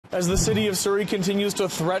As the city of Surrey continues to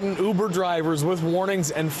threaten Uber drivers with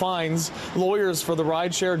warnings and fines, lawyers for the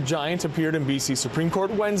rideshare giant appeared in BC Supreme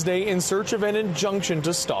Court Wednesday in search of an injunction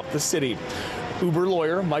to stop the city. Uber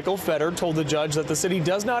lawyer Michael Fetter told the judge that the city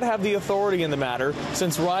does not have the authority in the matter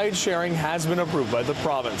since ride sharing has been approved by the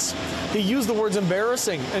province. He used the words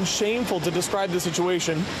embarrassing and shameful to describe the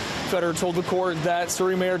situation. Fetter told the court that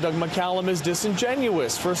Surrey Mayor Doug McCallum is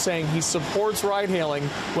disingenuous for saying he supports ride-hailing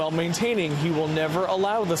while maintaining he will never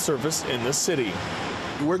allow the service in the city.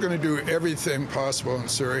 We're going to do everything possible in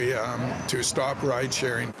Surrey to stop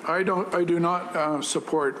ride-sharing. I do not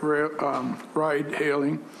support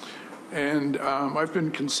ride-hailing. And I've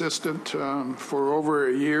been consistent for over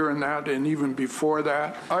a year in that, and even before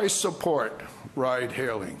that. I support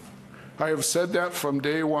ride-hailing. I have said that from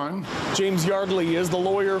day one. James Yardley is the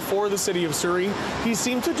lawyer for the city of Surrey. He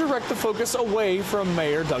seemed to direct the focus away from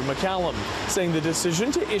Mayor Doug McCallum, saying the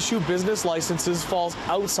decision to issue business licenses falls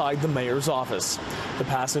outside the mayor's office. The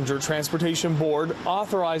Passenger Transportation Board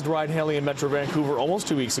authorized ride-hailing in Metro Vancouver almost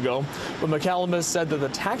 2 weeks ago, but McCallum has said that the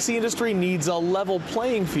taxi industry needs a level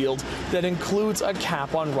playing field that includes a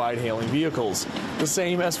cap on ride-hailing vehicles, the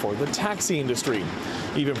same as for the taxi industry.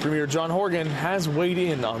 Even Premier John Horgan has weighed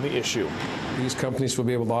in on the issue. These companies will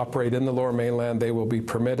be able to operate in the Lower Mainland. They will be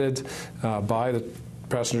permitted by the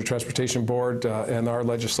Passenger Transportation Board, and our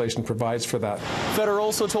legislation provides for that. Fetter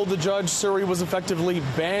also told the judge Surrey was effectively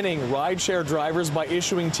banning rideshare drivers by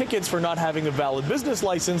issuing tickets for not having a valid business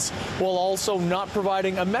license, while also not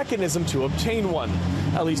providing a mechanism to obtain one.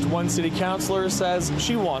 At least one city councillor says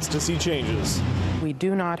she wants to see changes. We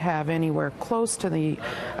do not have anywhere close to the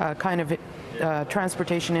kind of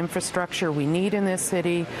transportation infrastructure we need in this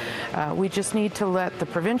city. We just need to let the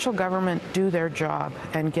provincial government do their job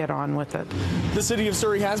and get on with it. The city of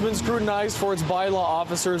Surrey has been scrutinized for its bylaw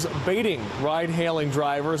officers baiting ride-hailing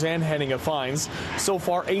drivers and handing out fines. So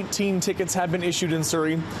far, 18 tickets have been issued in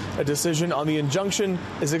Surrey. A decision on the injunction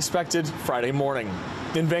is expected Friday morning.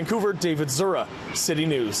 In Vancouver, David Zura, City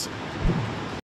News.